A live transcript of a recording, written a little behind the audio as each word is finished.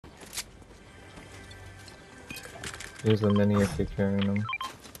There's a mini if you're carrying them.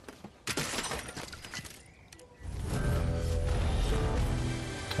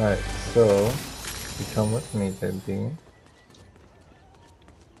 Alright, so you come with me, baby.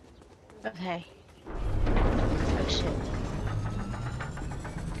 Okay. Oh shit.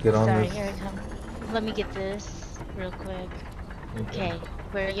 Get on Sorry, this. here I come. Let me get this real quick. Okay,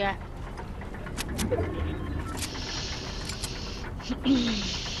 where are you at?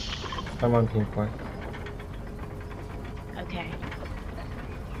 I'm on pink point. Okay.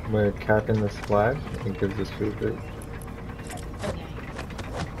 We're capping this flag. It gives us food bit. Okay.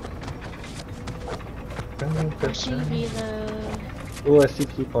 She reload. Oh, I see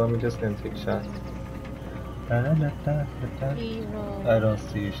people. I'm just gonna take shots. Reroll. I don't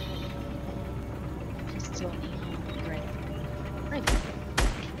see Pistol aim. Great. Right.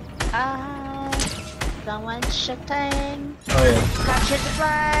 Someone shooting. Oh yeah. Capture the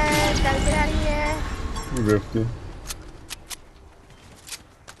flag. Gotta get out of here. You ripped it.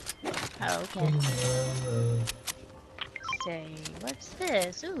 Oh, okay. Say, what's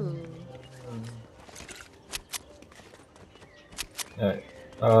this? Ooh. Alright.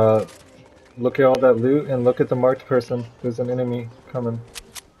 Look at all that loot and look at the marked person. There's an enemy coming.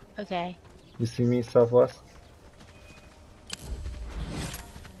 Okay. You see me southwest?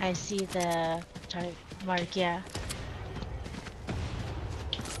 I see the target mark, yeah.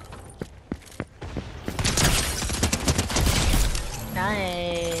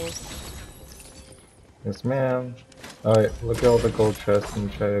 Nice. Yes, ma'am. Alright, look at all the gold chests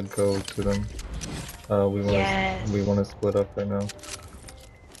and try to go to them. We wanna split up right now.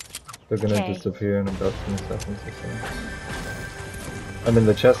 They're gonna disappear in about 10 seconds or so. I mean,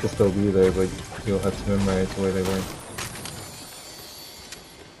 the chest will still be there, but you'll have to memorize where they were.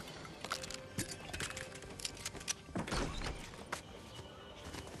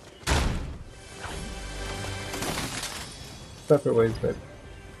 Separate ways, babe.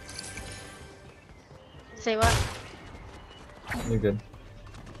 Say what? You're good.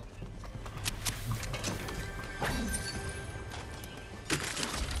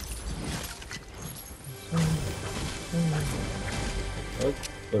 Oh,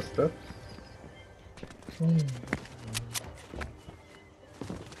 footsteps.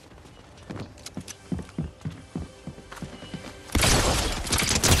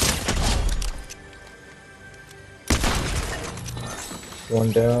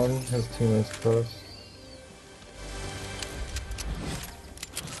 One down, his teammate's close.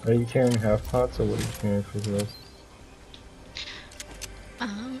 Are you carrying half pots or what are you carrying for heals?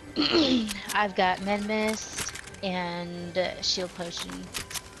 I've got med mist and shield potion,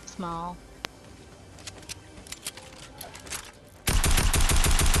 small.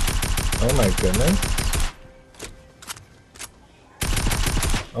 Oh my goodness.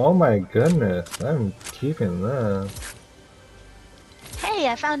 Oh my goodness, I'm keeping that. Hey,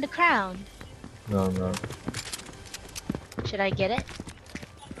 I found a crown. No, no. Should I get it?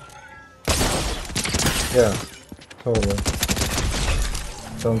 Yeah, totally.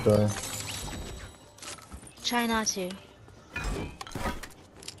 Don't die. Try not to.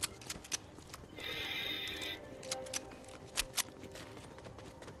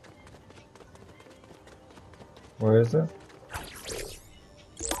 Where is it?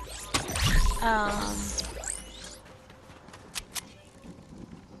 I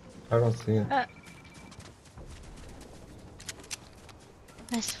don't see it.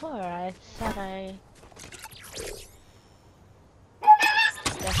 I swore I thought I...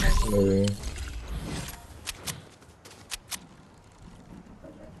 Maybe.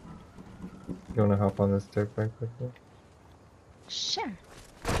 You wanna hop on this dirt bike quickly? Sure.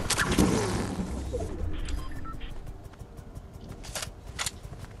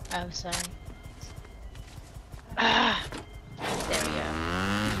 Oh, sorry. Ah! There we go.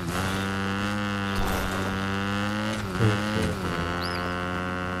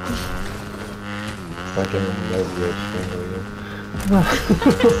 It's like I'm in love with you. I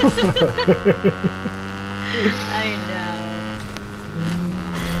know.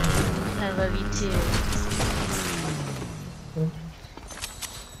 I love you too.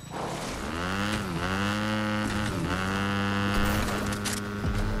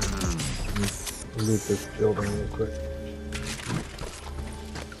 Loot this building real quick.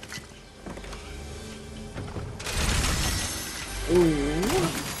 Ooh.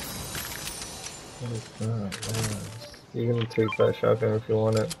 What is that? Nice. You're gonna take that shotgun if you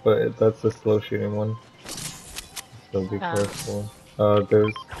want it, but that's the slow shooting one. So be careful.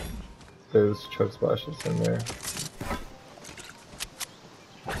 There's chug splashes in there.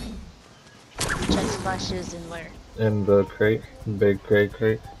 Chug splashes in where? In the crate, big gray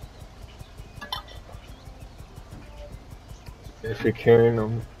crate. If you're carrying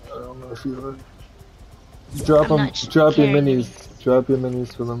them, I don't know if you are. Drop I'm them. not Drop your carrying minis. any. Drop your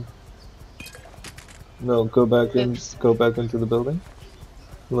minis for them. No, go back in. Oops. Go back into the building.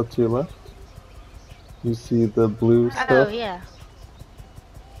 Look to your left. You see the blue Oh, stuff? yeah.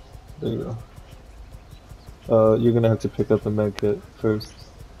 There you go. You're gonna have to pick up the med kit first.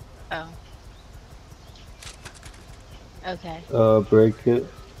 Oh. Okay. Break it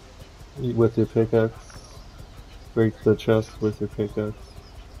with your pickaxe. Break the chest with your pickaxe.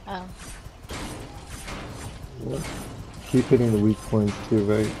 Oh. Yeah. Keep hitting the weak points too,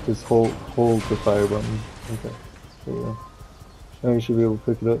 right? Just hold the fire button. Okay. There you go. Now you should be able to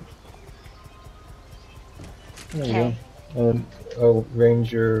pick it up. There you Okay. go. And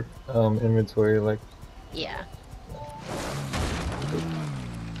range your inventory like. Yeah.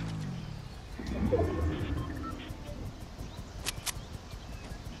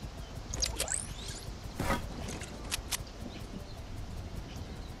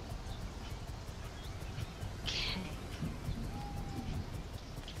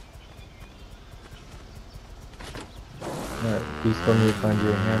 Alright, you still need to find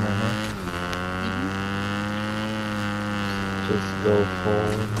your hammer, huh? Just go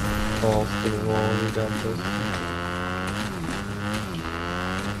forward, falls to the wall, you got this.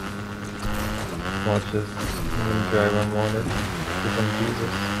 Watch this, I'm gonna drive unwanted, become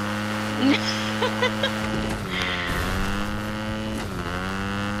Jesus.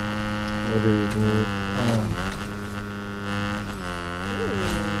 What do you need?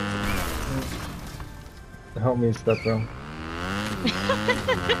 Help me step bro.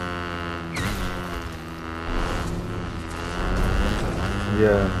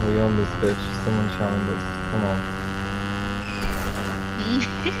 Yeah, we own this bitch. Someone challenge us. Come on.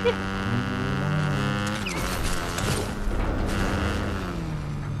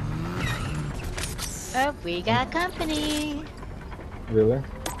 Oh, we got company. Really?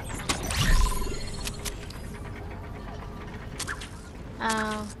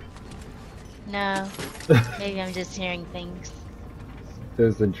 Oh. No. Maybe I'm just hearing things.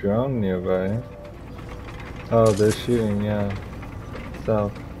 There's a drone nearby. Oh, they're shooting, yeah.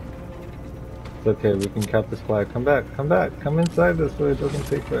 South. It's okay, we can cap this flag. Come back, come back, come inside this so it doesn't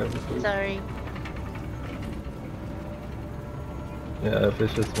take forever. Please. Sorry. Yeah, if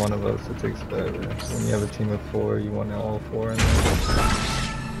it's just one of us, it takes forever. When you have a team of 4, you want all 4 in there.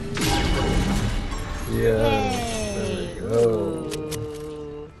 Yeah, there we go.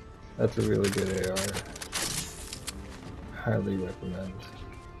 Ooh. That's a really good AR. Highly recommend.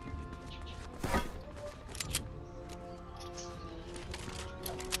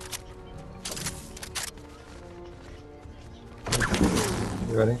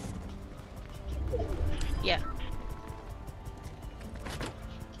 You ready? Yeah.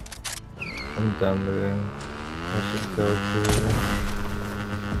 I'm done there. Let's just go to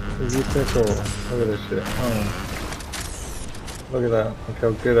the circle. Look at this shit. Oh. Look at that. Look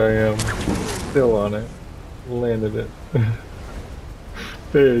how good I am. Still on it. Landed it.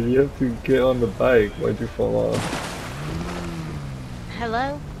 Hey, you have to get on the bike. Why'd you fall off?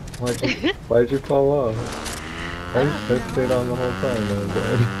 Hello? Why'd you fall off? I stayed on the whole time and I'm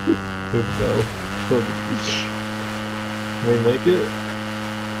dead. So, we make it?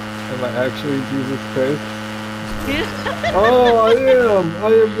 Am I actually Jesus Christ? Oh,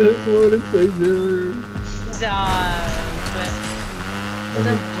 I am his Lord and Savior! Stop. So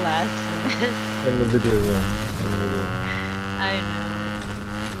blasphemous. In the video room. I know.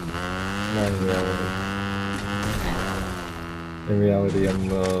 Not in reality. In reality, I'm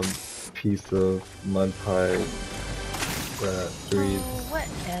a piece of mud pie that breathes. Oh,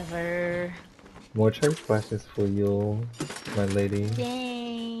 whatever. More chug splashes for you, my lady.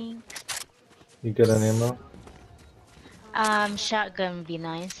 Thanks. You good on ammo? Shotgun would be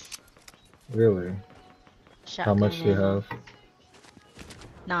nice. Really? Shotgun. How much do you have?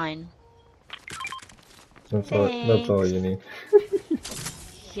 9. That's all you need.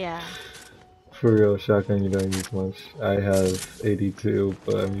 Yeah. For real, shotgun you don't use much. I have 82,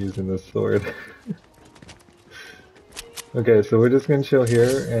 but I'm using the sword. Okay, so we're just gonna chill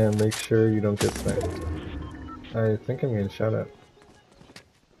here and make sure you don't get sniped. I think I'm getting shot at.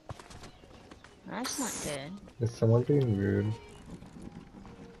 That's not good. Is someone being rude?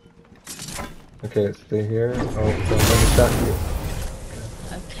 Okay, stay here. Oh, don't let me shot you.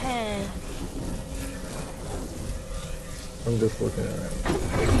 Okay. I'm just looking around.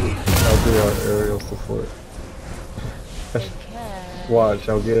 I'll do our aerial support. Okay. Watch,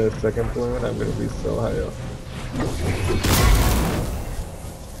 I'll get a second balloon, I'm gonna be so high up.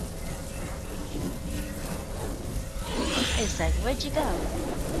 Wait a sec, where'd you go?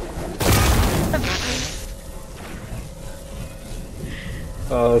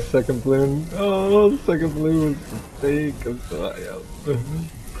 Oh, second balloon. Oh, second balloon was fake. I'm so high up.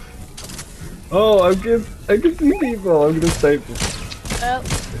 Oh, I can see people. I'm gonna snipe them. Oh,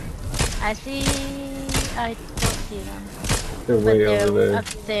 I see. I don't see them. They're But way they're over there. up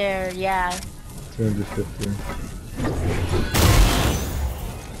there, yeah. 250.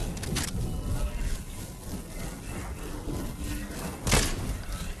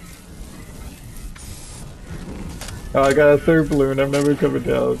 Oh, I got a third balloon. I'm never coming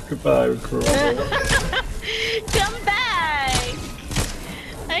down. Goodbye, Corona. Come back!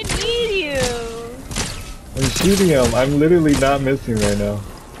 I need you! I'm shooting him. I'm literally not missing right now.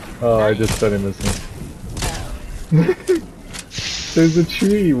 Oh, I just started missing. Oh. There's a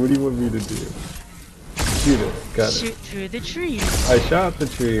tree. What do you want me to do? Shoot it. Got it. Shoot through the trees. I shot the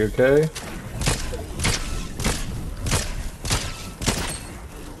tree, okay?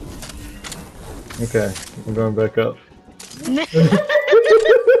 Okay, I'm going back up.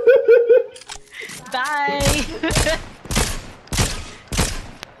 Bye!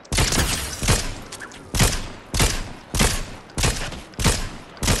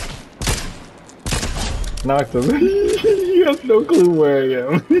 Knocked him. You have no clue where I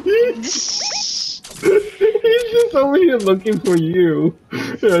am. He's just over here looking for you.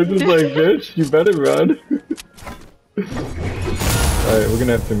 And I'm just like, bitch, you better run. Alright, we're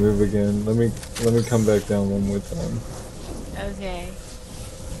gonna have to move again. Let me come back down one more time. Okay.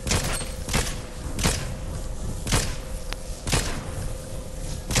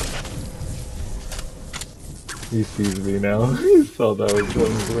 He sees me now. He saw that was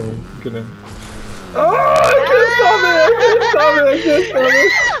one balloon. Gonna. Oh! I can't stop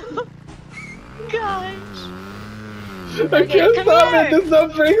it! Gosh. I can't stop it! There's no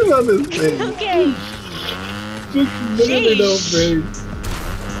brakes on this thing! Okay. Just literally no brakes.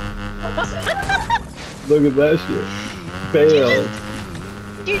 Look at that shit. Failed.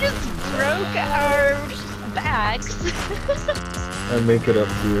 You just broke our backs. I make it up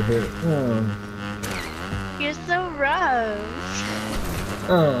to you here. Oh. You're so rough.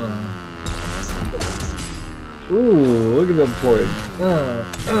 Oh. Ooh, look at them points.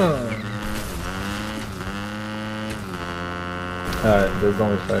 Alright, there's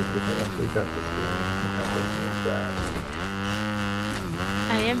only 5 people left. We got this game.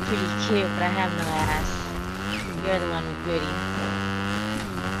 I am pretty cute, but I have no ass. You're the one with booty.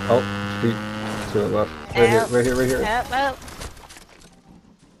 Oh, feet to the left. Right here, right here, right here. Oh.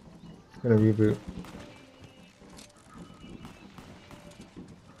 It's gonna reboot.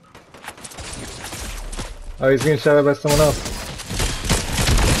 Oh, he's getting shot at by someone else.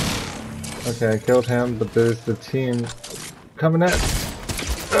 Okay, I killed him, but there's the team coming at.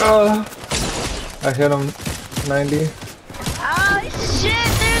 I hit him 90. Oh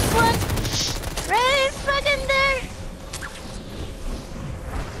shit, there's one right fucking there.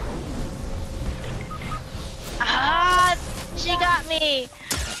 Ah, she got me.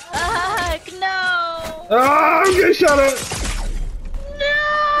 No. Oh, I'm getting shot at.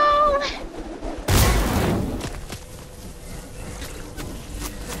 No.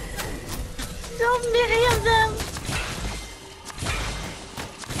 So many of them.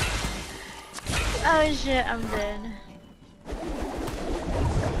 Oh shit, I'm dead.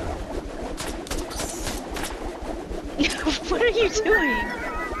 What are you doing?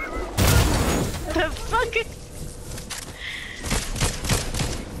 The fuck?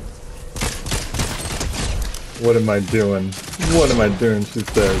 What am I doing? What am I doing? She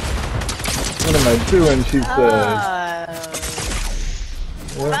says. What am I doing? She says.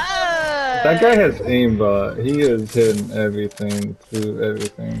 What? That guy has aimbot. He is hitting everything through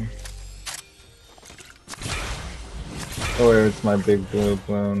everything. Or it's my big blue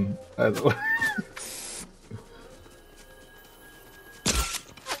balloon. Either way.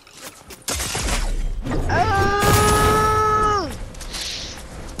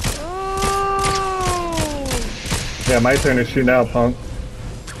 Yeah, my turn to shoot now, punk.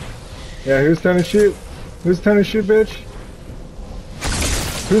 Yeah, whose turn to shoot? Whose turn to shoot, bitch?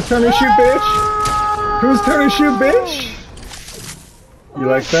 Whose turn to shoot, bitch? Whose turn to shoot, bitch? You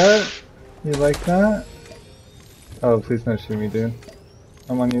like that? You like that? Oh, please don't shoot me, dude.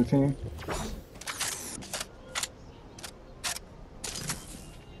 I'm on your team.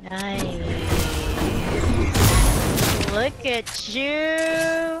 Nice. Look at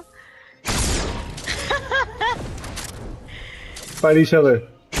you. Fight each other.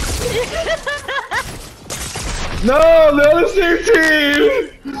 No, the other team!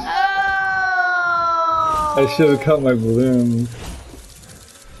 Oh! I should have cut my balloons.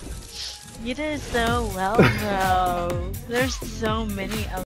 You did so well, bro. There's so many of